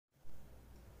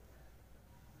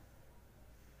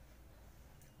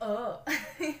Oh.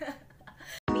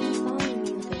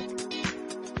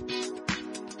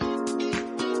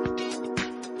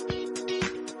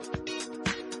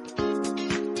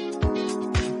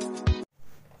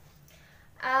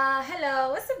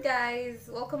 Hello, what's up guys?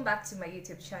 Welcome back to my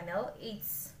YouTube channel.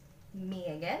 It's me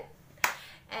again.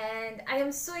 And I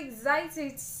am so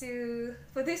excited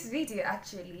for this video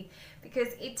actually, because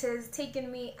it has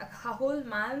taken me a whole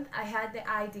month. I had the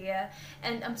idea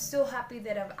and I'm so happy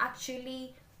that I've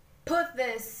actually put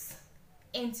this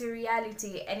into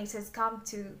reality and it has come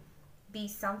to be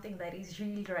something that is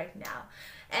real right now.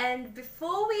 And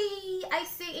before I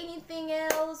say anything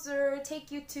else or take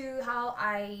you to how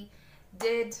I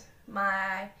did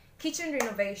my kitchen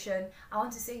renovation, I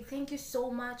want to say thank you so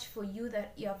much for you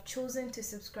that you have chosen to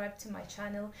subscribe to my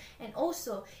channel. And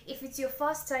also, if it's your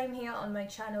first time here on my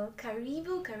channel,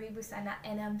 karibu sana,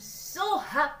 and I'm so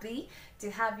happy to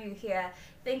have you here.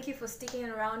 Thank you for sticking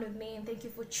around with me, and thank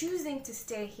you for choosing to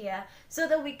stay here so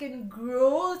that we can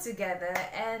grow together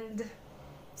and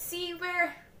see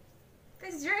where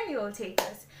this journey will take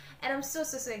us. And I'm so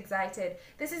excited.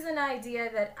 This is an idea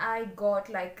that I got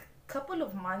like a couple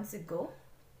of months ago,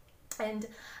 and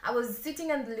I was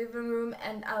sitting in the living room,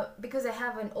 and because I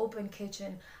have an open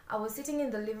kitchen, I was sitting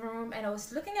in the living room and I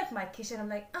was looking at my kitchen. I'm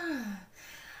like,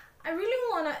 I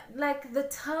really wanna, like, the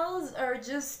tiles are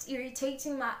just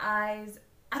irritating my eyes.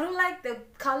 I don't like the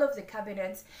color of the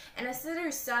cabinets, and I started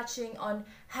researching on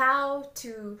how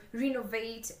to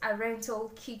renovate a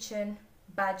rental kitchen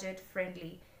budget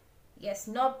friendly. Yes,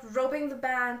 not robbing the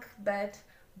bank, but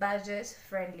budget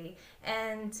friendly.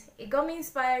 And it got me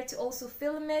inspired to also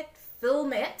film it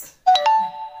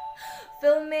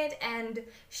and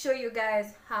show you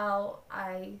guys how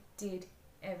I did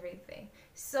everything.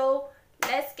 So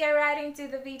let's get right into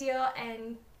the video,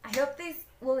 and I hope this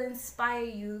will inspire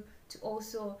you to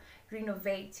also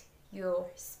renovate your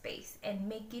space and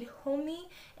make it homey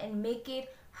and make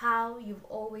it how you've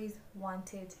always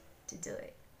wanted to do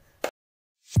it.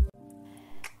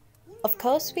 Of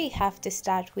course, we have to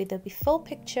start with a before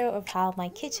picture of how my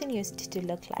kitchen used to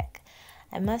look like.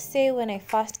 I must say, when I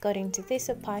first got into this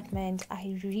apartment,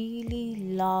 I really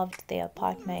loved the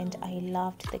apartment. I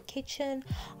loved the kitchen,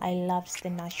 I loved the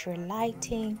natural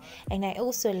lighting, and I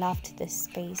also loved the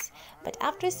space. But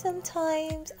after some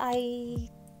time, I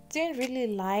didn't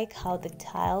really like how the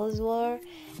tiles were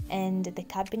and the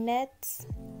cabinets.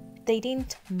 They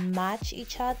didn't match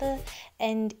each other,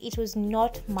 and it was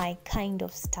not my kind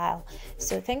of style.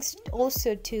 So thanks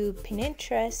also to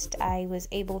Pinterest, I was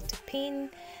able to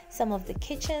pin some of the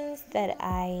kitchens that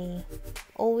I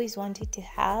always wanted to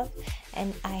have,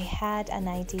 and I had an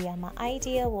idea. My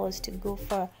idea was to go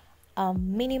for a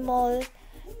minimal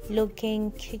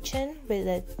looking kitchen with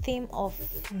a theme of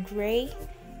gray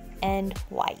and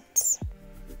white.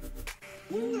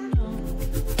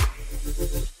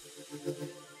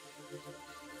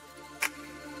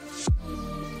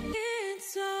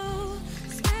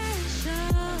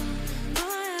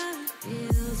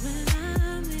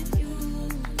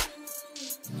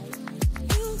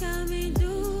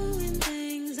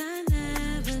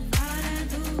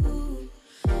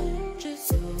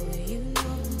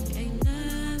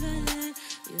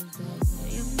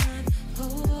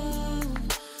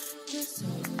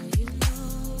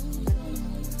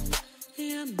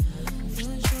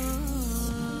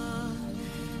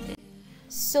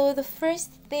 So the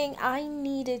first thing I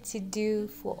needed to do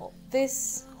for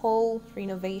this whole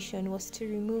renovation was to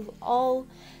remove all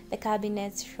the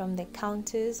cabinets from the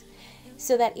counters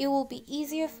so that it will be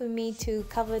easier for me to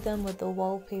cover them with the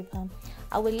wallpaper.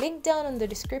 I will link down in the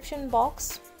description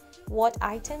box what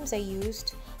items I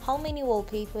used, how many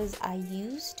wallpapers I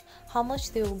used, how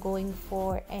much they were going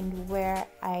for, and where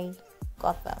I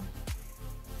got them.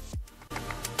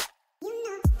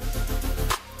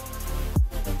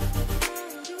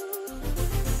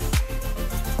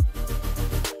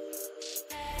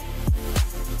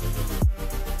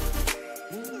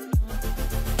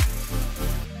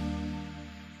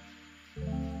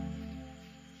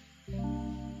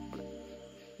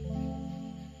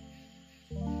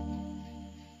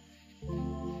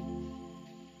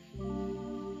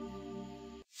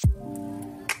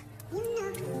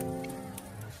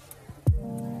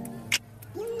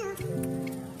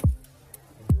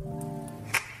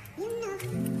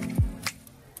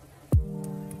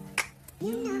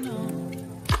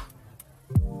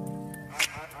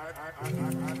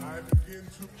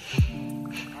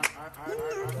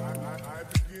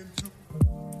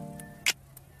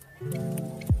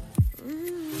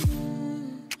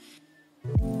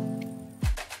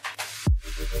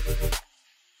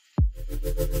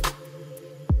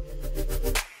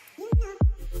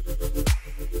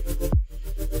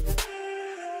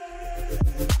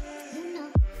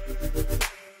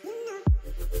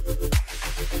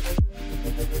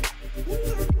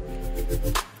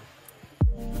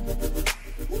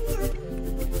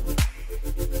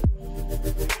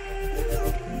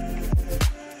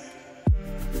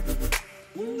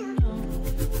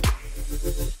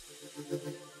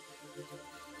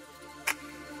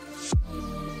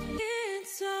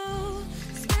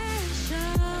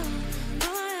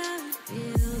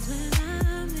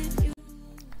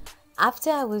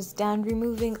 After I was done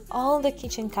removing all the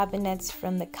kitchen cabinets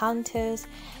from the counters,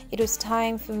 it was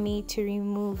time for me to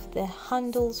remove the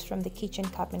handles from the kitchen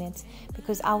cabinets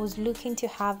because I was looking to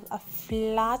have a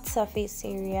flat surface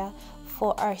area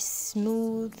for our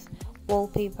smooth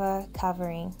wallpaper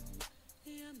covering.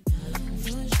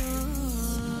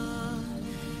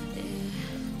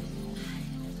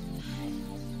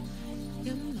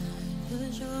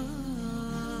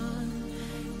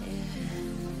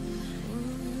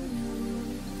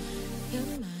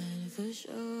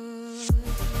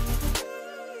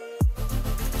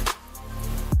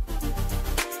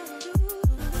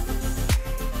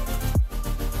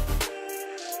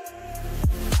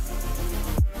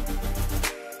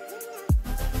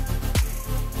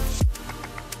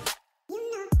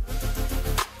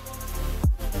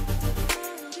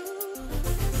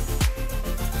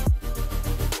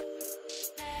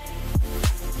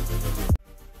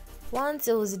 Once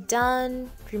it was done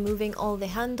removing all the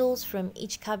handles from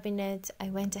each cabinet, I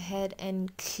went ahead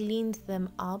and cleaned them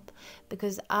up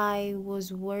because I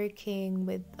was working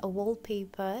with a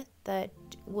wallpaper that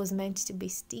was meant to be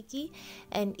sticky,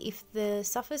 and if the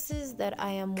surfaces that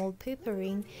I am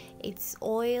wallpapering it's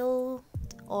oil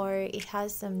or it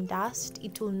has some dust,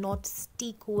 it will not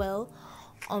stick well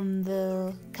on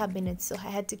the cabinet. So I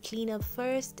had to clean up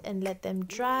first and let them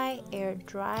dry, air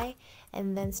dry,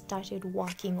 and then started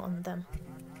working on them.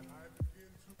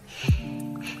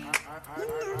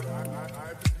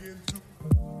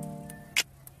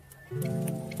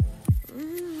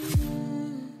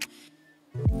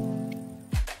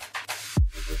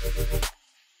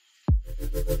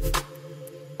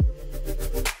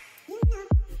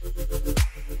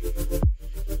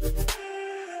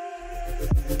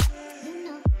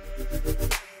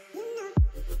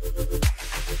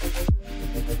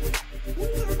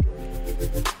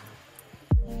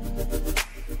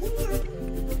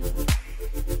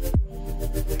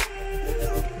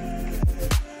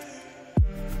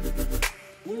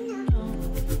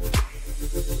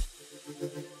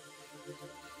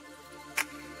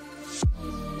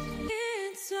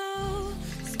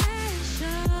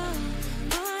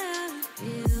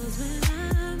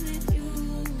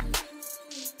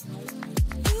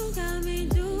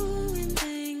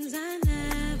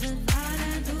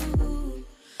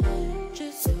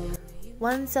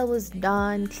 Once I was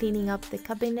done cleaning up the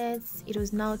cabinets, it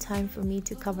was now time for me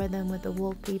to cover them with the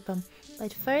wallpaper.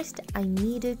 But first I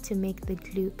needed to make the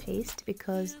glue paste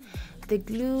because the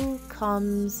glue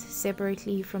comes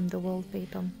separately from the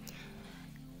wallpaper.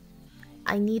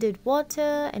 I needed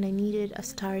water and I needed a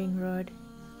stirring rod.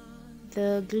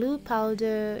 The glue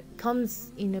powder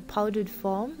comes in a powdered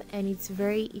form and it's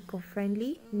very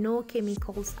eco-friendly, no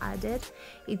chemicals added.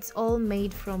 It's all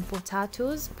made from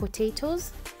potatoes.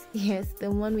 Yes, the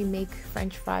one we make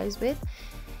French fries with.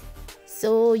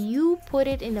 So you put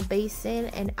it in a basin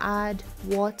and add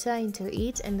water into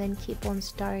it and then keep on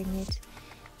stirring it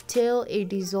till it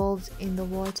dissolves in the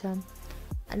water.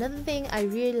 Another thing I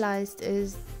realized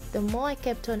is the more I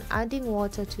kept on adding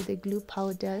water to the glue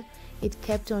powder, it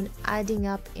kept on adding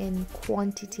up in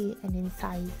quantity and in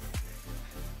size.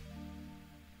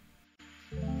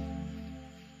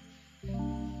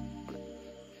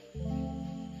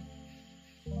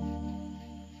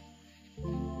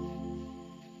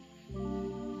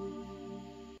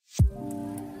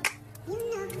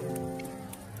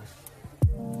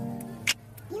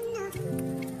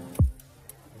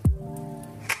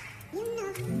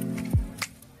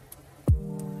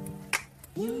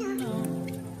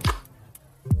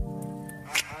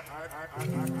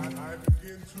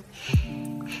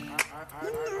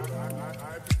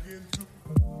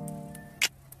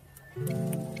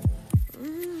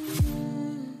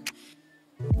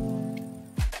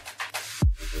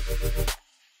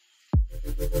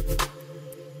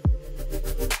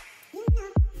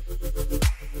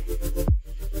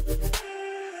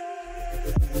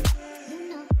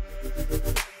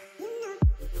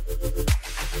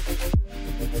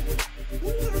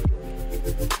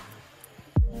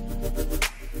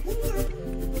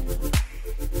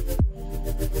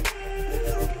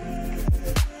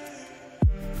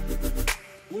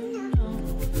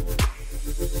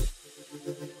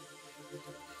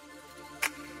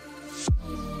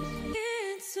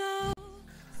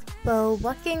 Well,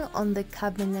 working on the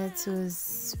cabinets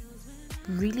was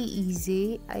really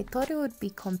easy. I thought it would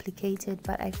be complicated,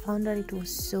 but I found that it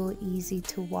was so easy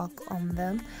to work on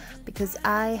them because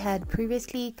I had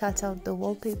previously cut out the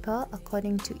wallpaper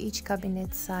according to each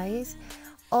cabinet size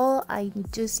All I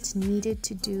just needed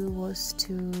to do was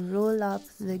to roll up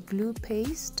the glue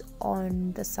paste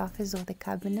on the surface of the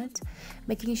cabinet,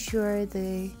 making sure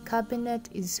the cabinet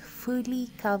is fully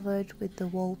covered with the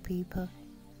wallpaper.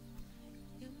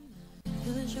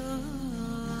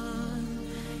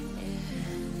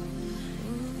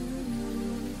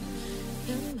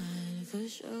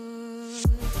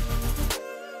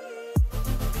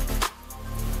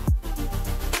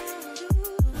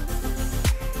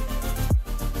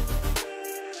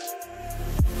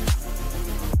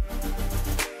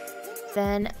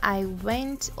 Then I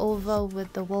went over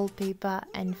with the wallpaper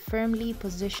and firmly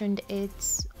positioned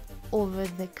it over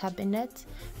the cabinet,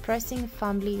 pressing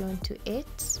firmly onto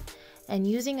it, and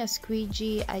using a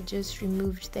squeegee I just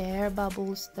removed the air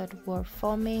bubbles that were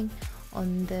forming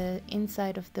on the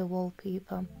inside of the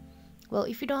wallpaper. Well,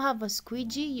 if you don't have a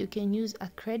squeegee, you can use a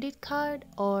credit card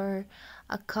or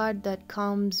a card that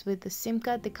comes with the SIM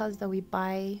card, the cards that we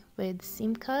buy with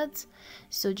SIM cards.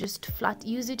 So just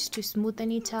use it to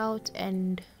smoothen it out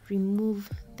and remove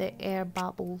the air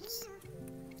bubbles.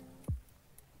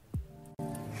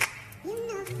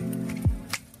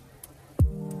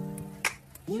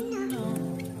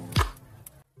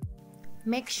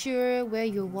 Make sure where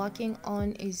you're working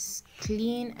on is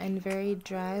clean and very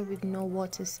dry with no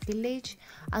water spillage,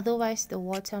 otherwise the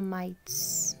water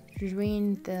might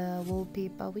ruin the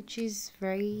wallpaper, which is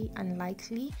very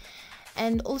unlikely.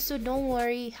 And also don't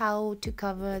worry how to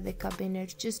cover the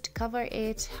cabinet, just cover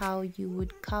it how you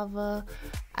would cover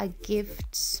a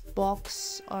gift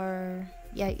box, or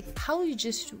yeah, how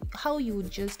you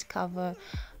would just cover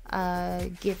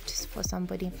gifts for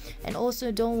somebody. And also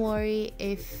don't worry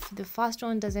if the first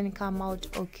one doesn't come out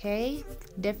okay,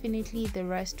 definitely the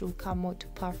rest will come out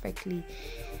perfectly.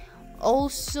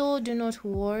 Also do not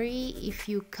worry if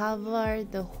you cover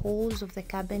the holes of the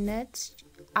cabinet.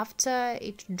 After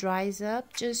it dries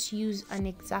up, just use an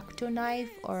X-Acto knife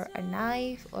or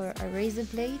a razor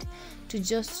blade to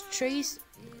just trace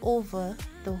over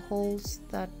the holes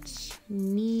that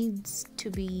needs to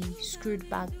be screwed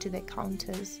back to the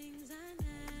counters.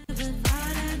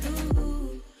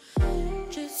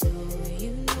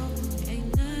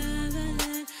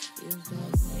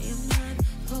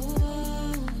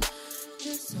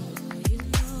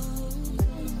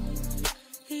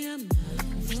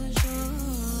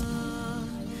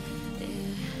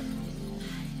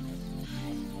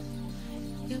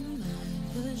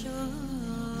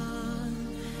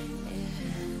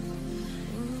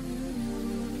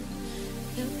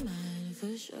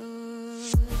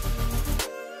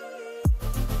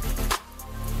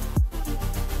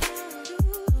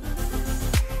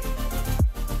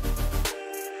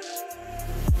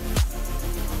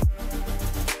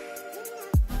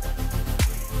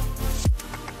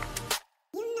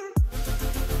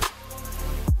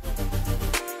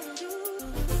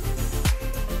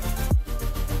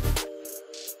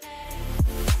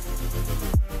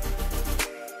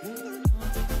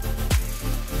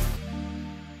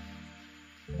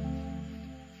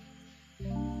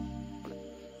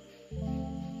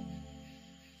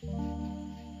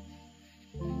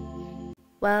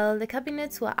 While the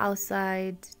cabinets were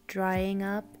outside drying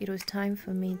up, it was time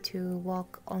for me to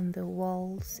work on the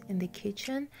walls in the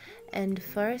kitchen. And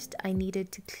first I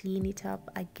needed to clean it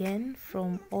up again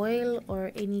from oil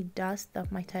or any dust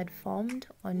that might have formed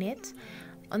on it.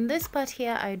 On this part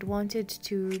here I'd wanted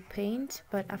to paint,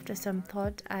 but after some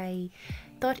thought I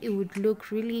thought it would look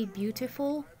really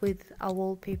beautiful with a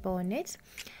wallpaper on it.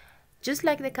 Just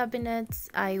like the cabinets,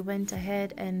 I went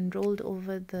ahead and rolled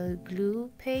over the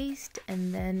glue paste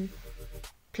and then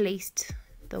placed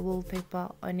the wallpaper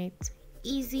on it.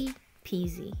 Easy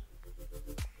peasy.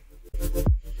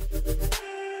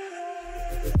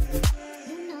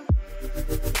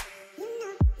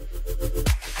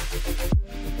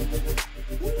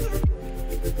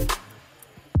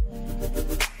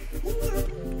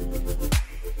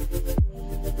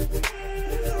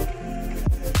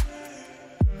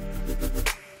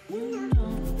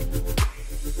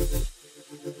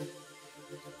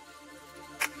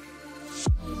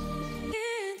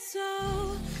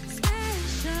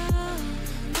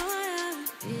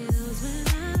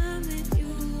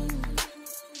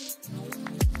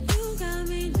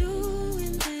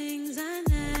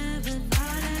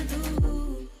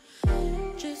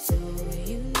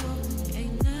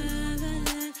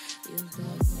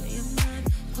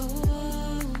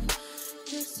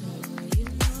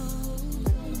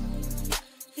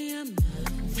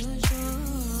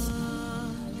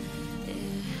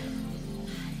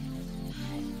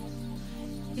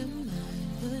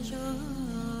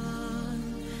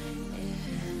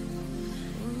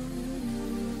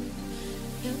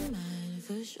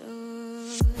 for sure.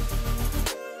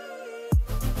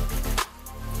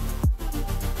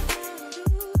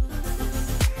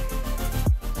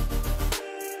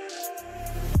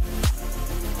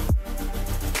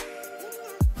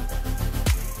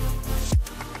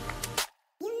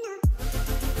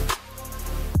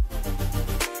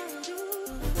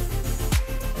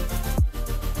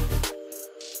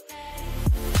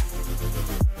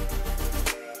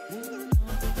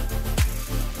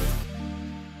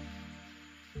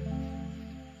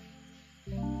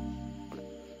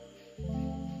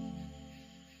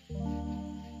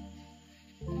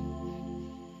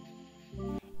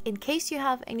 In case you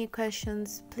have any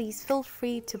questions, please feel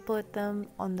free to put them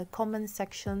on the comment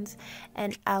sections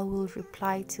and I will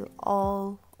reply to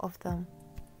all of them.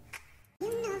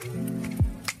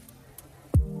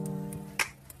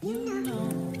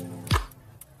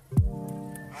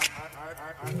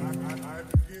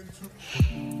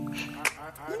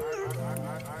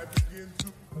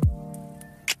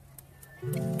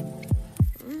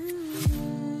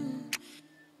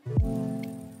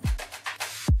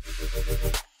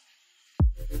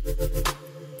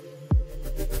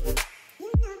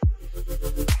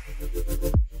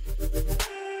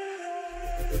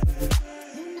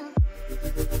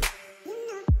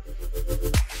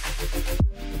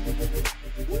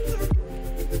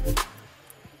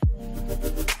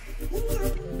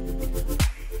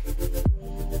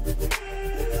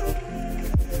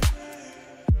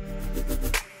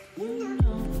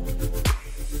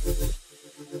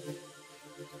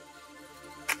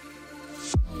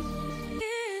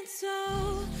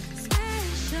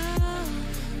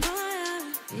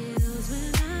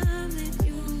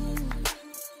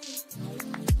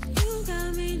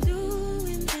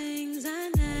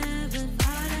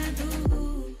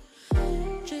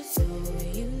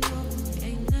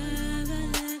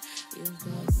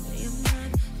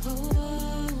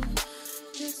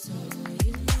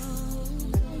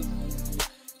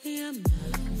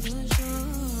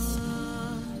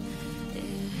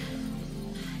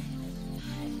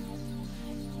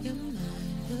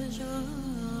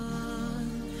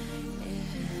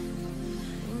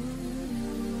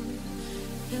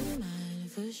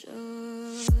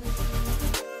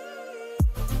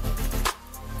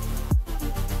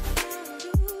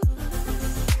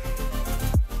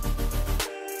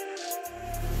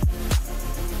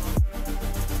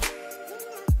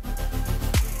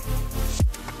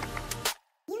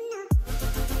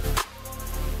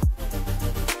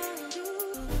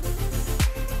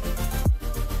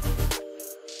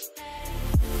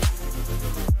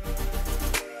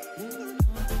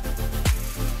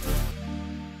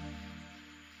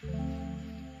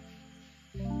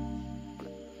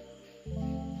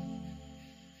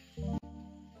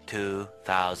 Two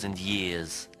 2,000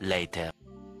 years later.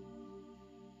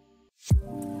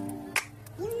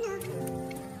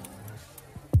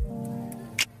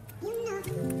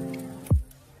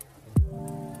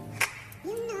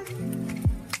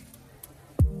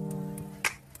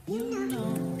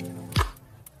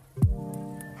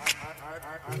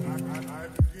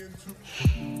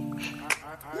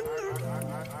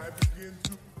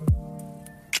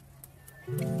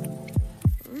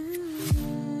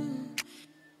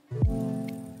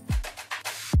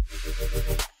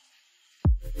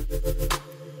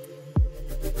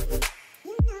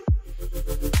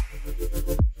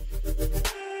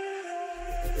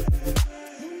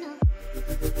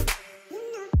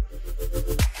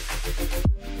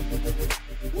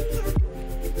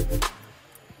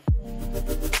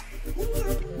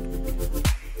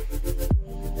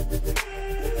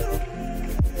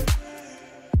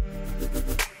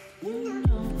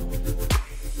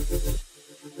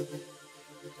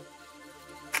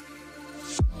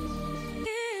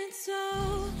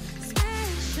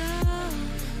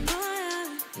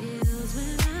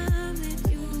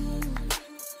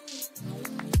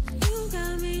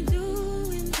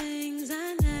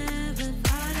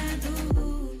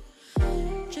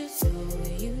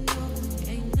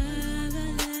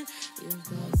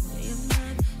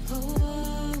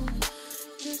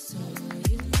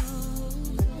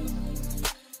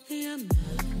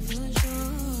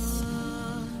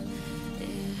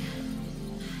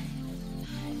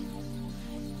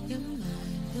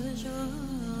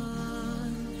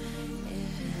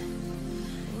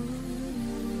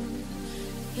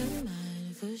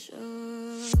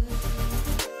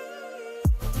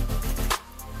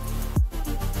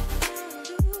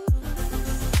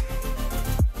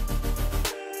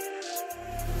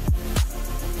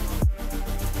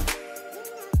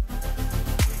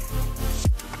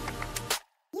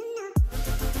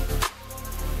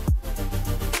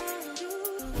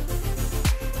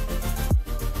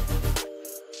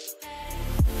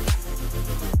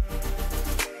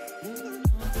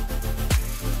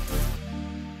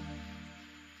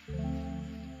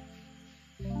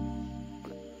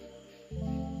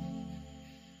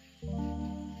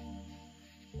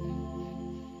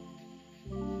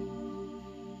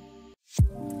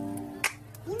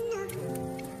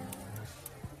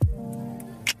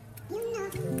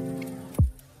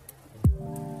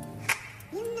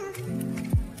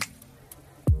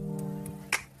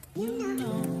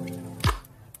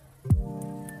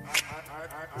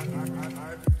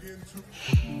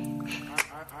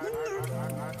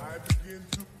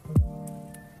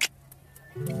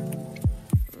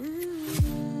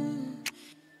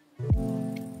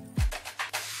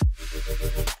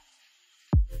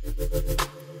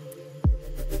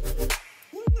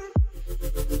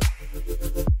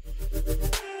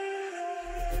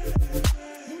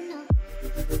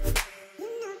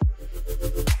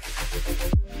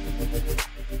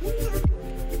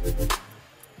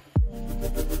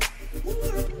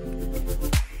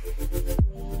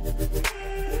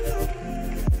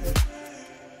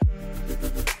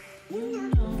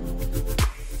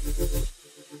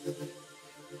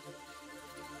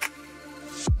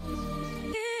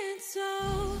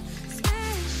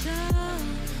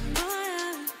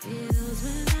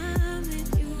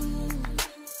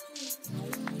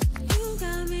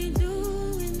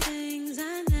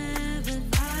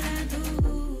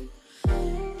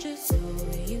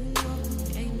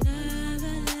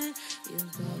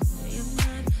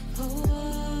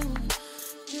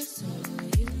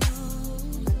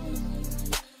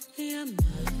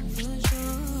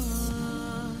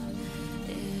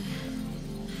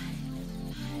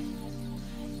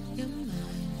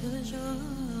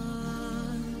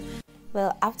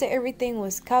 Well, after everything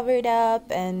was covered up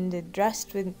and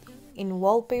dressed in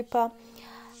wallpaper,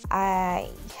 I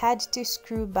had to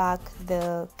screw back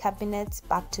the cabinets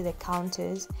back to the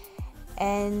counters.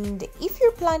 And if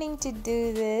you're planning to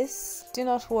do this, do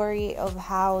not worry of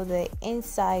how the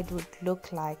inside would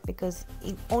look like, because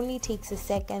it only takes a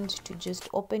second to just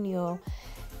open your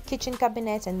kitchen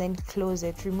cabinet and then close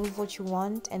it, remove what you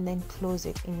want and then close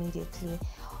it immediately.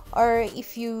 Or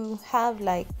if you have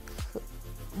like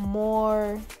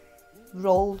more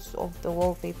rolls of the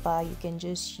wallpaper, you can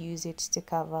just use it to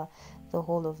cover the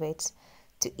whole of it.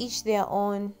 To each their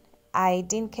own. I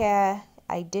didn't care.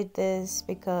 I did this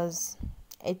because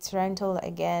it's rental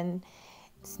again.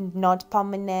 It's not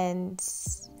permanent.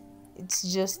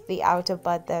 It's just the outer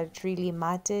part that really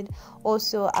mattered.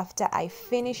 Also, after I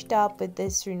finished up with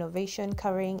this renovation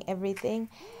covering everything,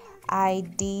 I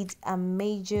did a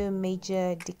major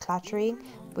decluttering,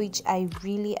 which I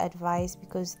really advise,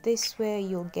 because this way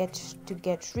you'll get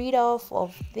rid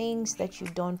of things that you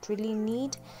don't really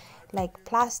need, like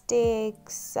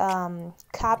plastics,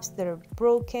 cups that are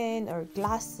broken, or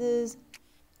glasses.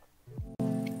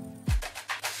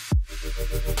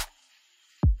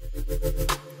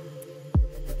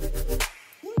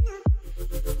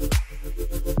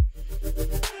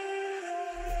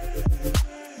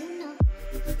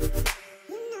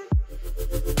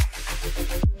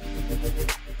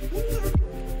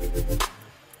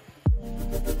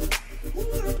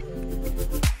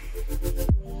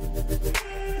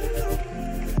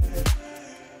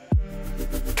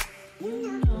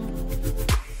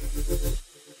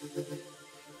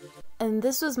 And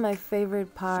this was my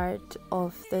favorite part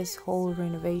of this whole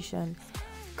renovation,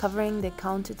 covering the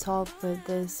countertop with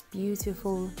this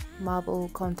beautiful marble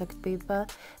contact paper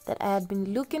that I had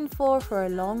been looking for a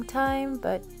long time,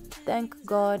 but thank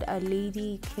God a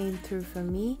lady came through for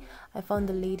me. I found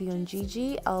the lady on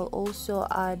Gigi. I'll also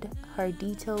add her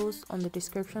details on the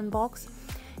description box.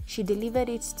 She delivered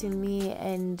it to me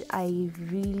and I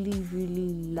really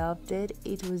loved it.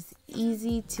 It was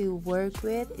easy to work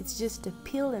with. It's just a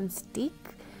peel and stick.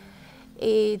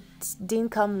 It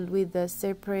didn't come with a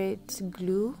separate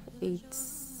glue. You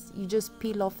just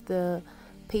peel off the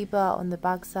paper on the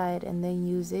back side and then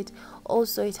use it.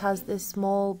 Also, it has the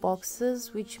small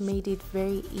boxes, which made it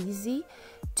very easy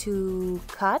to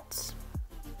cut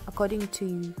according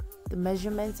to the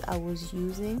measurements I was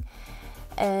using.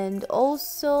 And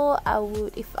also,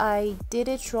 if I did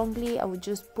it wrongly, I would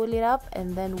just pull it up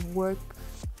and then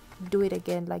do it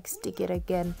again, like stick it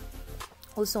again.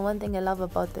 Also, one thing I love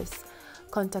about this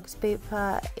contact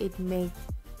paper, it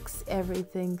makes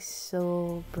everything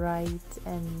so bright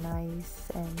and nice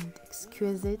and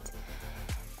exquisite.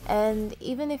 And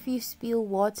even if you spill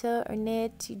water on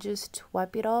it, you just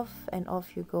wipe it off and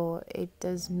off you go. It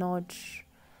does not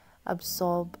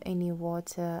absorb any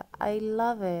water. I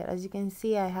love it. As you can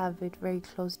see, I have it very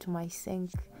close to my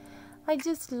sink. I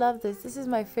just love this. This is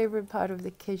my favorite part of the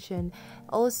kitchen.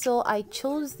 Also, I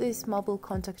chose this marble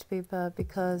contact paper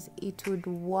because it would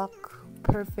work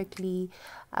perfectly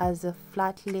as a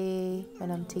flat lay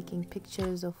when I'm taking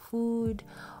pictures of food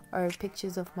or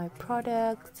pictures of my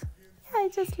product. Yeah, I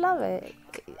just love it.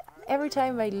 Every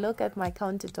time I look at my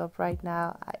countertop right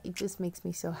now, it just makes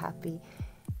me so happy,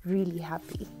 really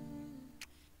happy.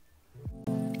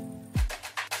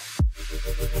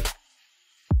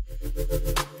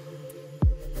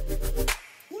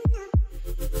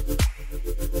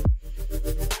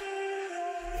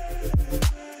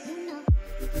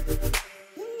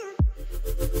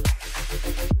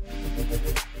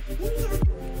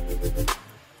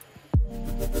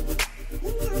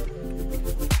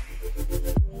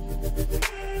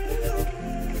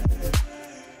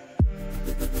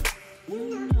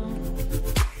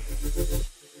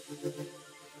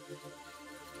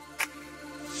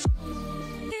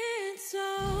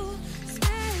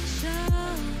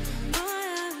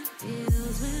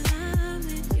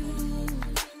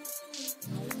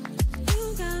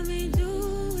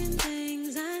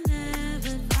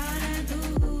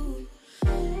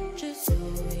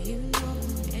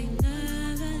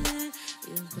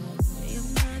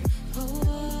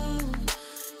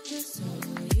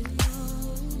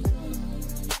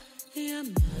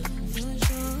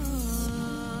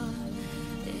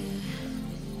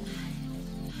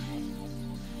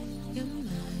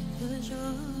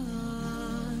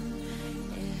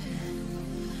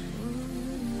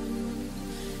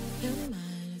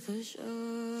 for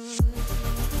sure.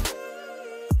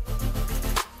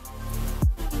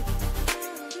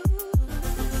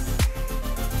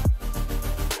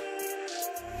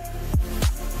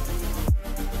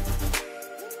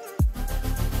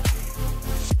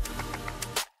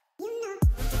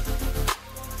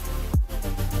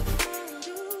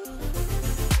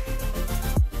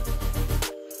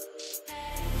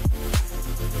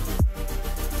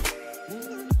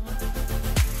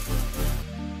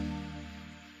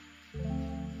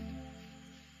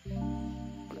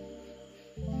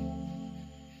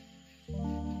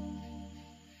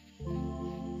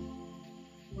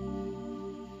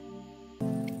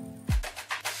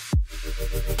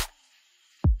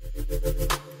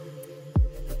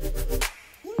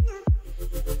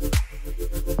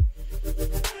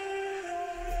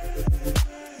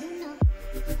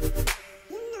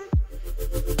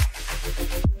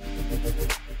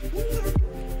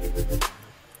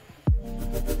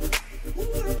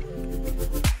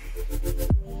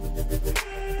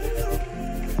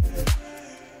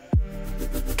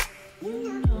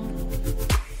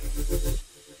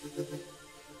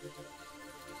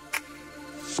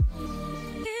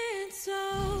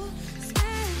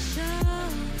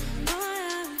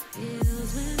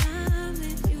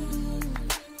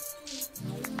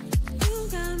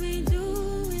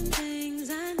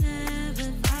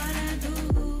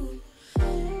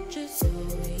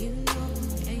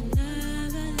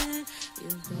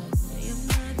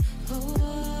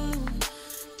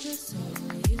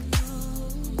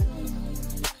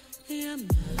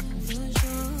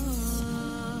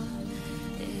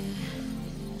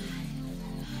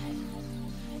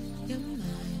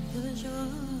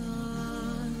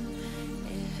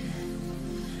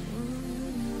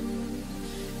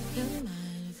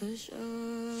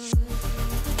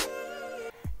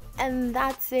 And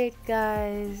that's it,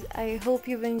 guys. I hope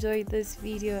you've enjoyed this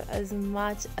video as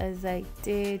much as I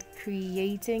did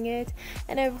creating it,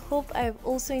 and I hope I've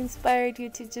also inspired you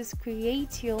to just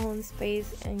create your own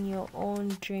space and your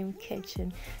own dream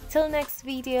kitchen. Till next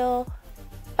video,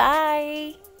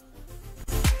 bye.